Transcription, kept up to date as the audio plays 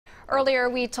Earlier,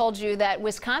 we told you that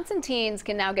Wisconsin teens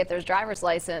can now get their driver's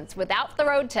license without the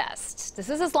road test. This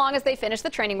is as long as they finish the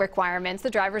training requirements, the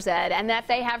driver's ed, and that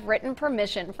they have written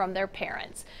permission from their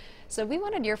parents. So we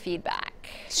wanted your feedback.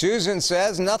 Susan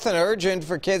says nothing urgent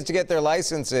for kids to get their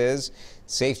licenses.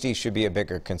 Safety should be a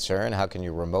bigger concern. How can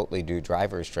you remotely do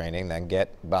driver's training, then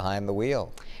get behind the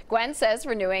wheel? Gwen says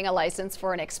renewing a license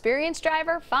for an experienced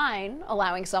driver, fine.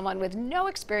 Allowing someone with no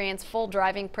experience full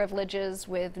driving privileges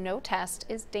with no test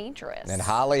is dangerous. And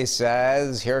Holly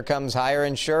says here comes higher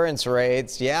insurance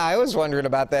rates. Yeah, I was wondering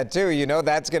about that too. You know,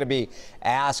 that's going to be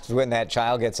asked when that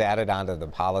child gets added onto the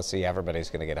policy. Everybody's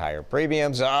going to get higher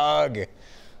premiums. Ugh.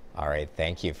 All right,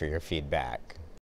 thank you for your feedback.